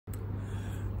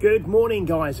Good morning,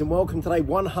 guys, and welcome to day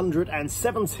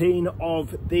 117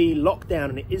 of the lockdown,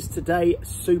 and it is today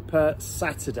Super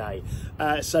Saturday.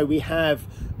 So we have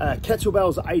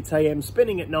kettlebells at 8 AM,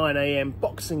 spinning at 9 AM,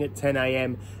 boxing at 10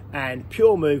 AM, and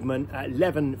pure movement at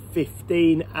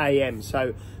 11:15 AM.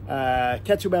 So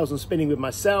kettlebells and spinning with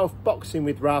myself, boxing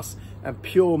with Russ, and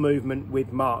pure movement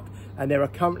with Mark. And there are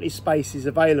currently spaces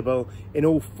available in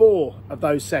all 4 of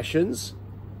those sessions,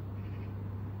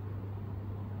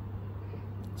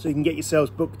 so you can get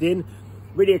yourselves booked in.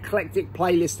 Really eclectic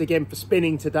playlist again for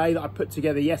spinning today that I put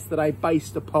together yesterday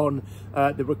based upon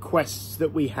the requests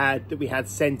that we had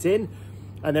sent in.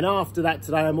 And then after that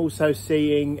today, I'm also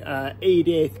seeing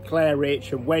Edith, Claire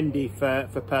Rich and Wendy for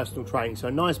personal training. So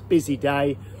a nice busy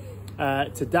day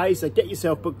today. So get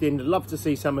yourself booked in. I'd love to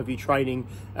see some of you training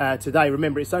today.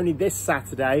 Remember, it's only this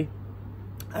Saturday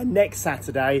and next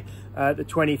Saturday, the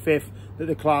 25th, that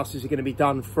the classes are going to be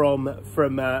done from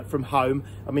home.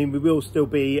 I mean, we will still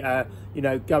be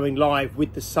going live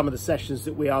with some of the sessions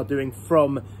that we are doing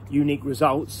from Unique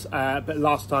Results, but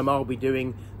last time I'll be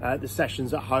doing the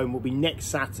sessions at home will be next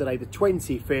Saturday the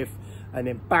 25th, and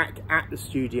then back at the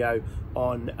studio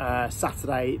on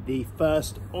Saturday the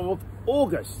 1st of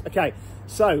August. Okay,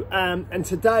 so and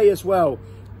today as well,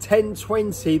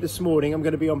 10:20 this morning, I'm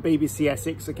going to be on BBC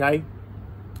Essex, okay,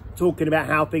 talking about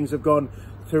how things have gone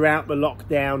throughout the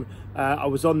lockdown. I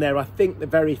was on there, I think, the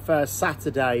very first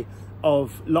Saturday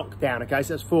of lockdown, okay,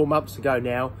 so that's 4 months ago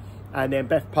now. And then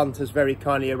Beth Punter's very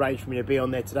kindly arranged for me to be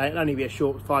on there today. It'll only be a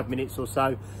short 5 minutes or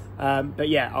so, but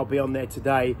yeah, I'll be on there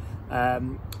today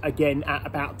again at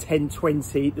about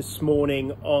 10:20 this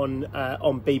morning on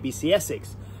BBC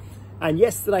Essex. And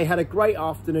yesterday had a great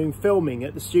afternoon filming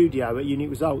at the studio at Unique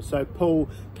Results. So Paul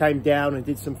came down and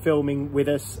did some filming with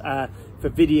us for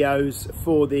videos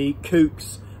for the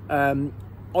Kooks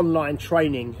online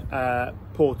training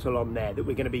portal on there that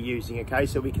we're going to be using, okay?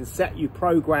 So we can set you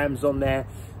programs on there.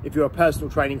 If you're a personal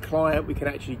training client, we can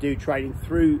actually do training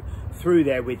through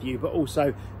there with you, but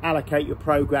also allocate your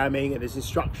programming, and there's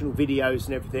instructional videos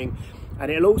and everything. And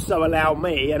it'll also allow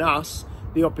me and us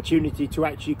the opportunity to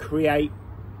actually create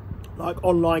like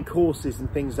online courses and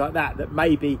things like that, that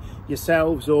maybe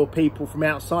yourselves or people from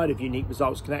outside of Unique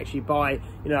Results can actually buy,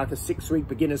 like a 6-week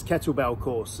beginners kettlebell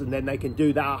course, and then they can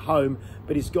do that at home,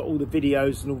 but it's got all the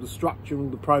videos and all the structure and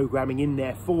all the programming in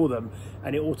there for them,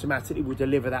 and it automatically will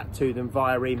deliver that to them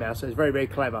via email. So it's very, very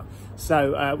clever.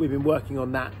 So we've been working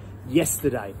on that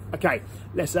yesterday. Okay,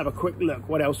 let's have a quick look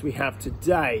what else we have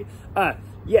today.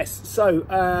 Yes, so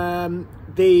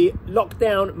the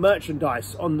lockdown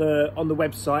merchandise on the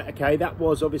website, okay, that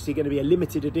was obviously going to be a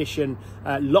limited edition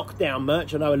lockdown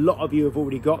merch. I know a lot of you have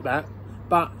already got that,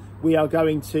 but we are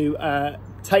going to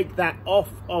take that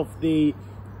off of the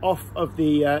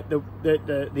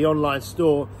online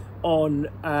store on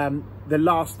the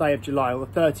last day of July, on the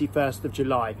 31st of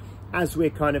July, as we're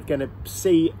kind of going to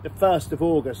see the 1st of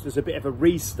August as a bit of a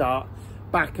restart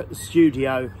back at the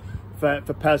studio for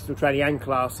personal training and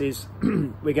classes.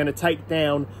 We're going to take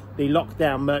down the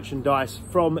lockdown merchandise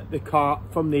from the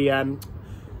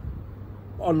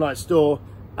online store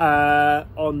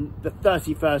on the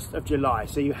 31st of July.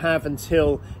 So you have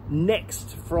until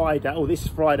next Friday, or this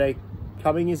Friday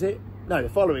coming, is it? No, the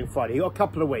following Friday. You've got a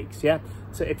couple of weeks, yeah?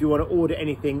 So if you want to order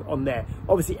anything on there.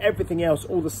 Obviously everything else,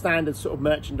 all the standard sort of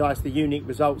merchandise, the Unique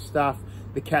Results stuff,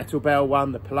 the kettlebell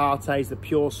one, the Pilates, the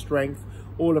Pure Strength,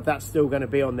 all of that's still going to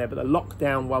be on there, but the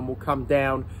lockdown one will come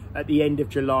down at the end of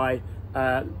July,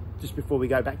 just before we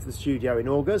go back to the studio in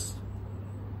August.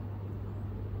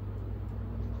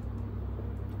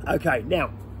 Okay,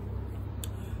 now,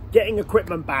 getting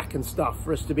equipment back and stuff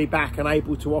for us to be back and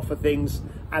able to offer things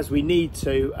as we need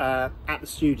to at the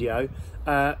studio.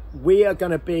 We are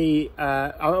going to be,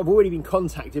 I've already been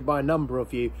contacted by a number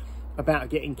of you about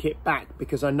getting kit back,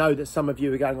 because I know that some of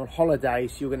you are going on holiday,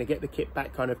 so you're going to get the kit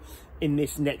back kind of in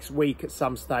this next week at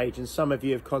some stage, and some of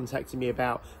you have contacted me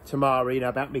about tomorrow,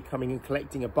 about me coming and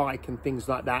collecting a bike and things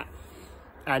like that,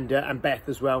 and Beth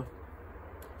as well.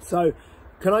 So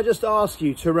can I just ask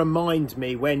you to remind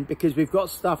me when, because we've got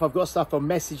stuff, I've got stuff on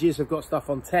messages, I've got stuff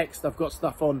on text, I've got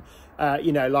stuff on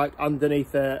like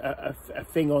underneath a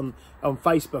thing on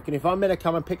Facebook, and if I'm going to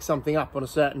come and pick something up on a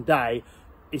certain day,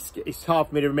 it's hard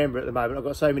for me to remember at the moment. I've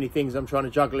got so many things I'm trying to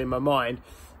juggle in my mind,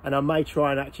 and I may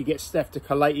try and actually get Steph to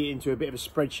collate it into a bit of a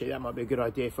spreadsheet. That might be a good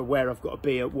idea for where I've got to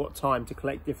be at what time to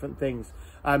collect different things.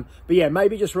 But yeah,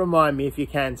 maybe just remind me if you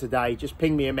can today. Just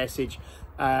ping me a message,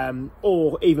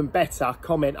 or even better,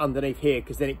 comment underneath here,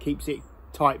 because then it keeps it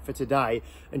tight for today,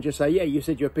 and just say, yeah, you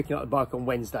said you were picking up the bike on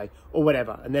Wednesday or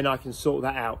whatever, and then I can sort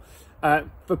that out.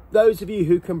 For those of you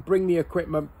who can bring the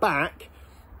equipment back,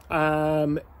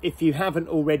 if you haven't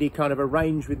already kind of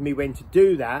arranged with me when to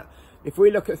do that, if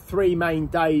we look at 3 main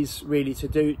days really to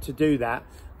do that,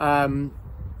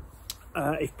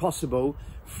 if possible,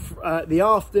 the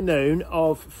afternoon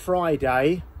of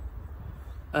Friday,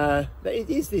 it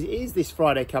is this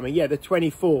Friday coming, yeah, the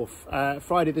 24th,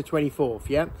 Friday the 24th,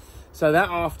 yeah. So that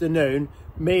afternoon,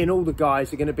 me and all the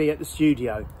guys are going to be at the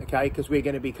studio, okay, because we're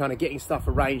going to be kind of getting stuff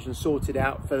arranged and sorted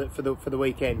out for the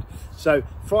weekend. So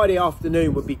Friday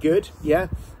afternoon would be good, yeah,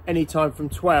 anytime from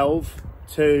 12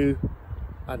 to,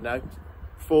 I don't know,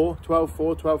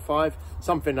 12, 5,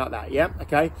 something like that, yeah,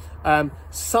 okay.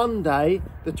 Sunday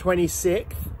the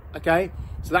 26th, okay,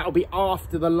 so that will be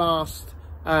after the last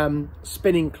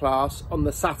spinning class on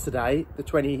the Saturday,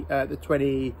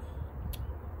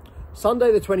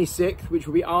 Sunday the 26th, which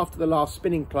will be after the last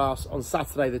spinning class on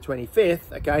Saturday the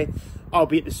 25th, okay, I'll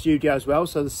be at the studio as well.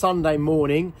 So the Sunday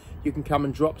morning, you can come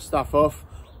and drop stuff off,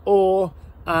 or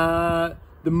the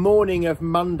morning of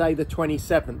Monday the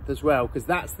 27th as well, because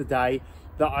that's the day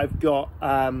that I've got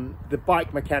the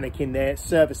bike mechanic in there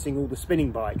servicing all the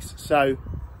spinning bikes. So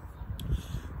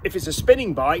if it's a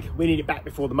spinning bike, we need it back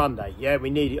before the Monday. Yeah, we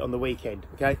need it on the weekend,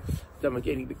 okay? Don't want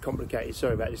to get a bit complicated,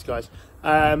 sorry about this, guys.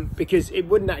 Because it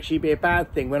wouldn't actually be a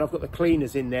bad thing when I've got the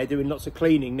cleaners in there doing lots of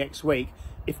cleaning next week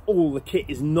if all the kit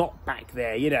is not back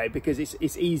there, you know, because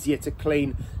it's easier to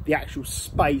clean the actual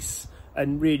space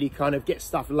and really kind of get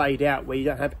stuff laid out where you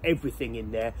don't have everything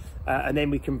in there. And then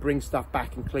we can bring stuff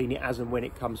back and clean it as and when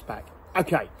it comes back.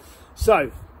 Okay,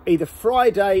 so either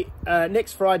Friday,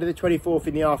 next Friday the 24th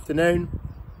in the afternoon,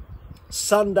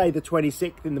 Sunday the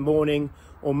 26th in the morning,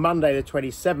 or Monday the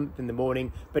 27th in the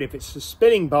morning. But if it's a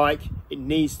spinning bike, it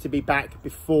needs to be back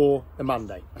before the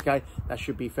Monday, okay? That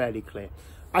should be fairly clear.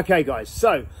 Okay, guys,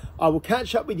 so I will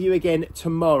catch up with you again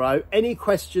tomorrow. Any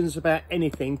questions about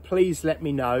anything, please let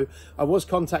me know. I was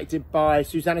contacted by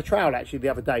Susanna Trowell actually the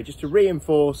other day, just to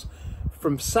reinforce,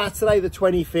 from Saturday the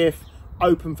 25th,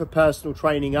 open for personal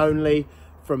training only.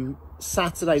 From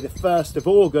Saturday the 1st of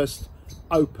August,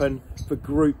 open for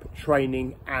group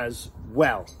training as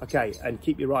well, okay, and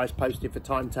keep your eyes posted for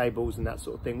timetables and that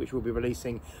sort of thing, which we'll be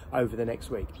releasing over the next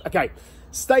week. Okay,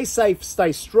 stay safe,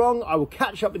 stay strong. I will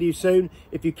catch up with you soon.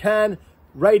 If you can,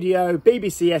 radio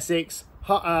BBC Essex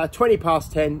 20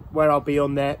 past 10, where I'll be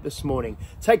on there this morning.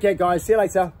 Take care, guys. See you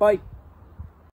later. Bye.